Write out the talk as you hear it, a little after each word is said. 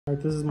All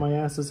right, this is my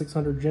Assa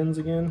 600 gins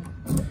again.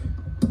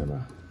 I'm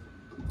gonna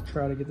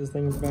try to get this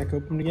thing back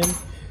open again.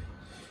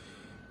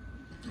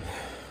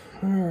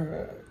 All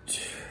right.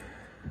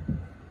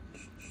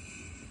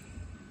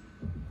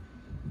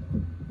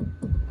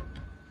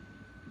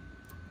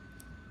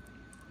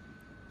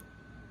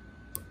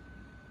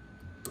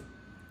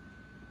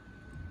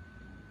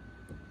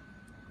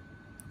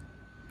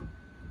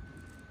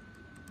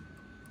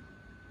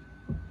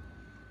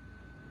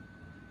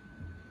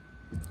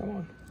 Come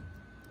on.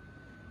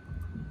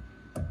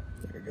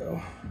 There we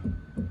go.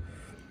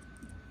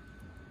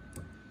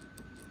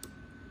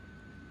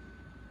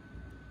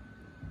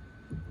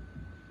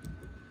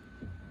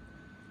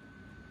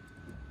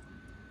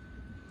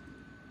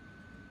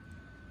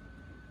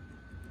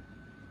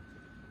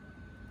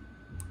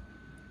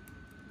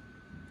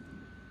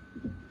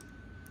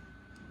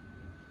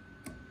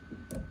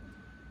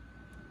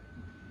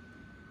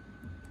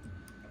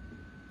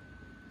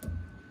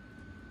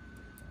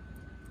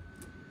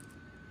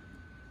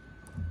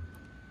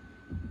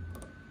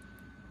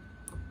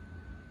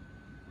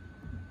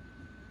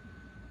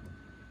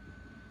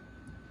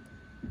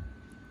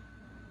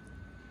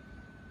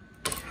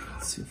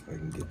 Let's see if I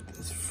can get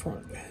this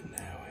front end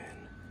now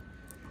in.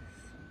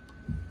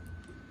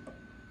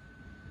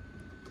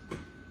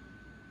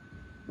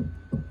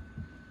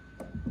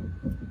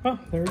 Oh,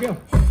 there we go.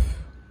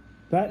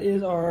 That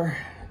is our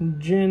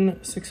Gin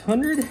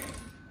 600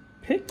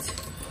 picked.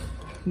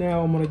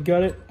 Now I'm gonna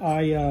gut it.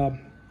 I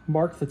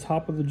marked the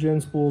top of the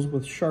gin spools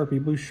with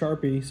Sharpie, blue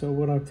Sharpie, so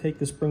when I take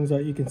the springs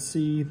out, you can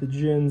see the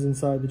gins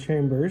inside the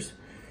chambers.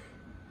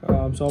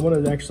 So I'm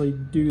gonna actually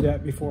do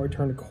that before I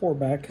turn the core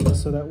back,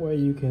 so that way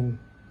you can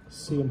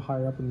see them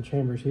higher up in the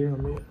chambers here.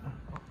 Let me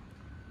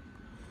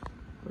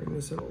bring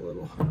this in a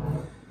little.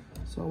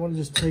 So I wanna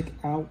just take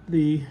out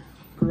the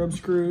grub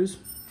screws.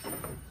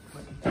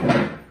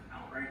 And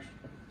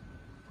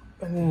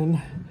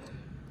then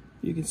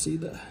you can see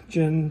the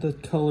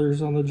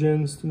colors on the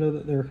gins to know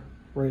that they're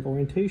right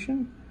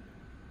orientation.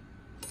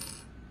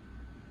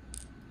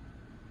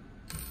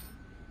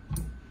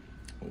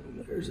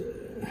 And there's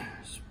a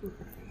spring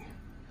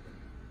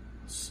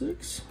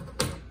 6.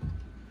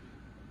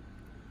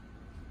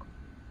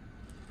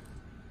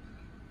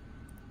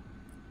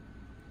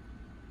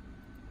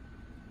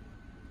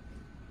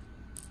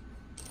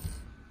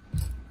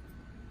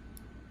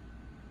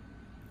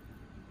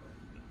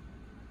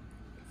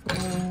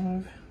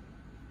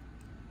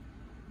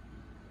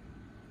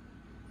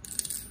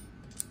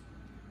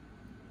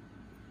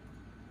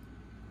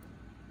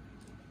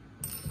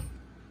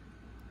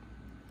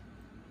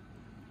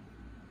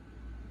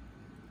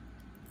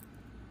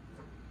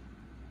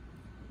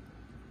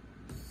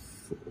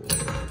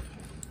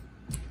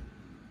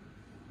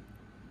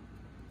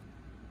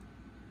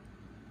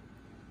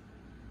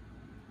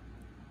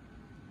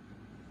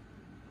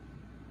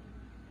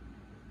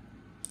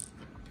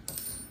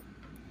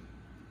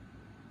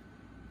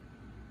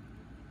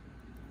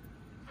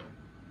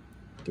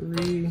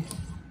 Three.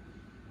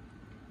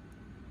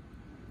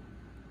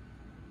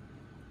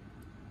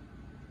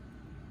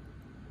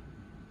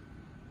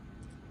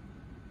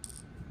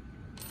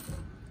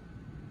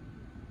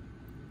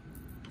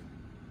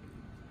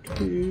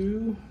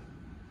 2.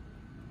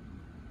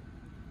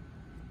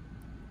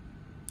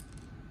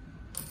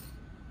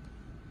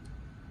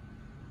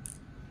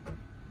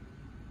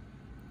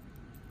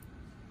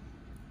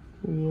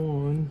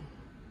 1.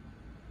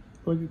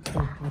 I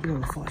do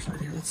have a flashlight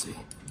here. Let's see.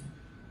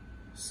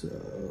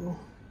 So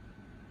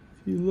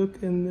if you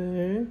look in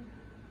there,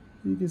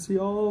 you can see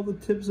all the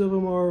tips of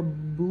them are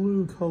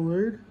blue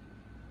colored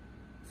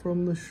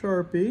from the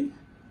Sharpie.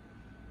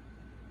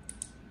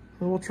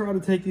 And we'll try to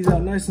take these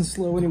out nice and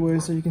slow anyway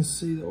so you can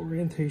see the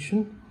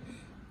orientation.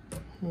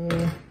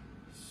 Not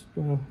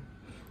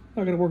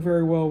gonna work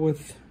very well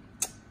with,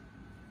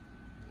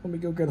 let me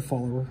go get a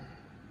follower.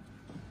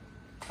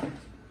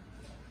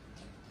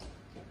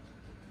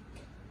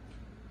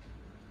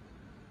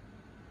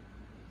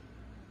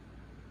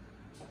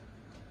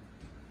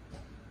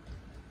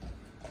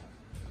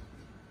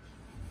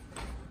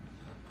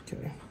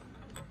 Okay,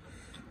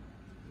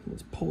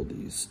 let's pull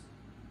these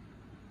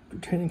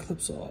retaining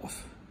clips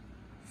off,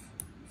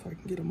 if I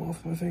can get them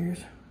off my fingers.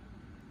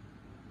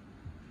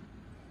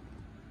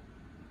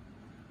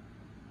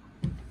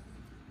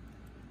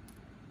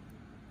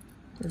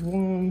 There's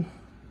 1.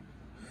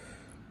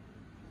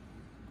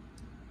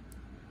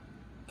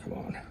 Come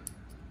on.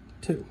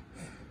 2.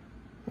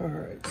 All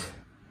right.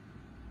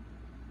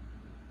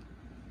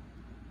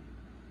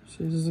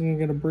 See, this isn't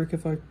gonna break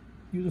if I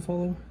use a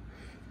follow.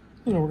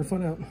 I don't know, we're gonna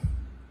find out.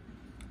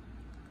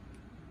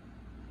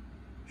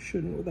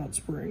 Shouldn't without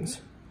springs.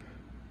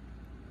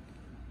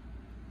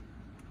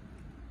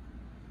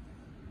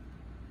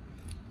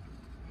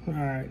 All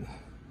right.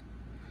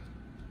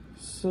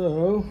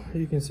 So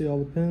you can see all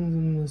the pins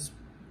in this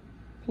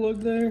plug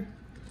there.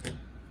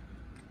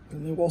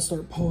 And then we'll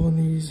start pulling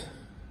these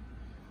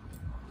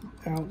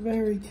out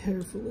very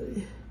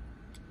carefully.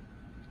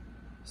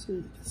 So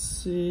you can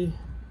see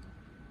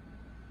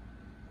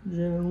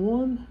Gen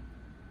 1.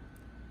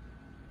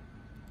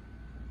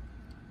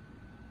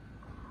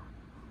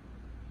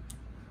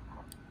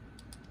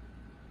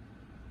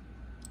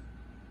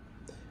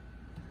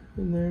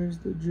 And there's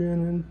the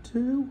gin and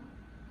 2.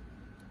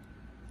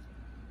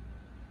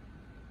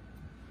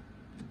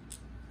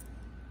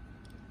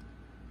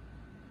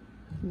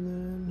 And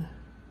then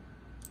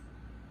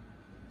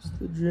it's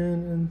the gin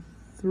and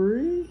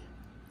 3.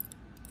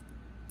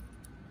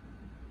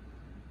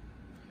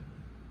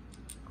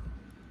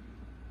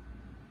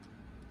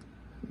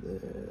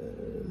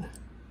 Then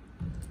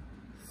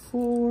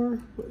 4,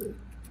 but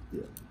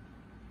yeah,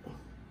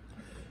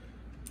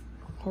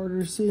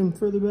 harder to see them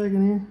further back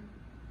in here.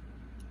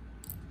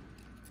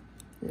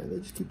 Yeah, they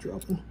just keep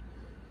dropping.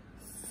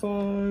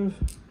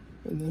 5,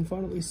 and then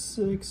finally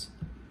 6.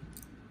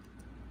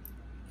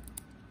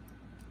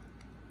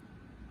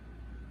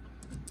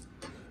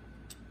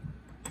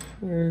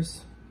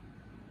 There's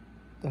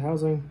the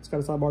housing. It's got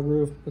a sidebar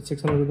groove, but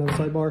 600 on the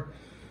sidebar.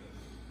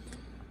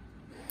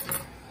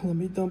 Let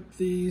me dump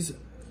these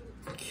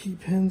key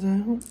pins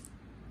out.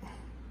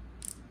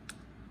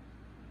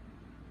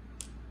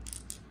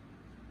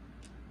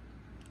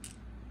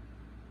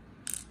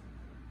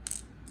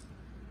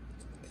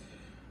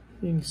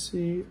 You can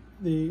see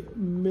the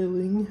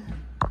milling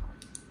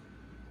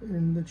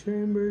in the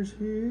chambers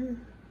here.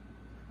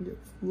 Get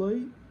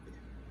light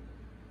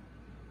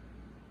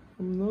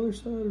on the other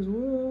side as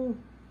well.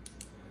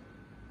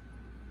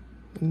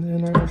 And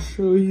then I will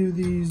show you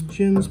these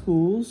gin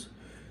spools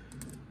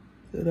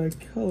that I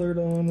colored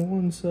on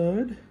one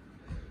side.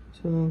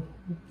 So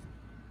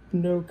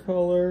no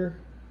color,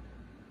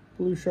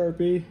 blue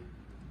Sharpie.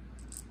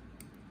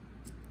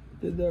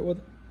 Did that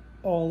with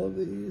all of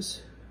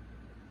these.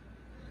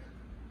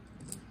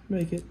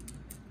 Make it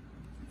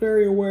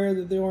very aware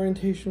that the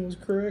orientation was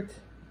correct.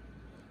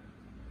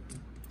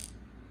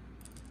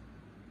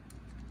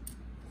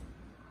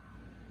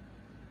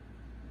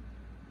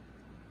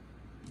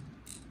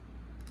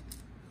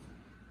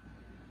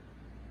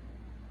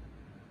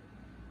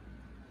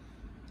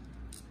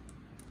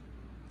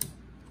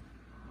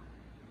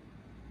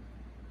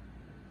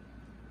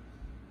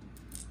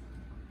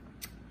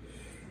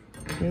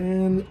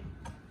 And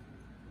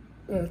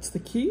that's the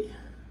key.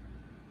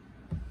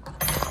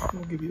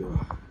 I'll give you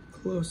a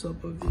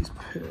close-up of these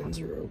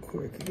pins real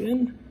quick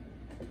again.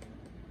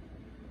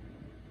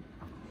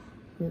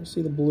 You can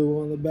see the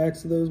blue on the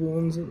backs of those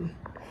ones and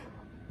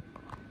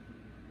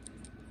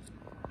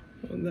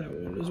on that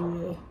one as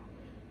well.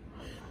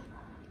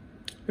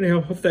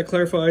 Anyhow, hope that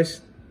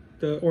clarifies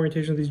the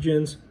orientation of these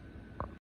gins.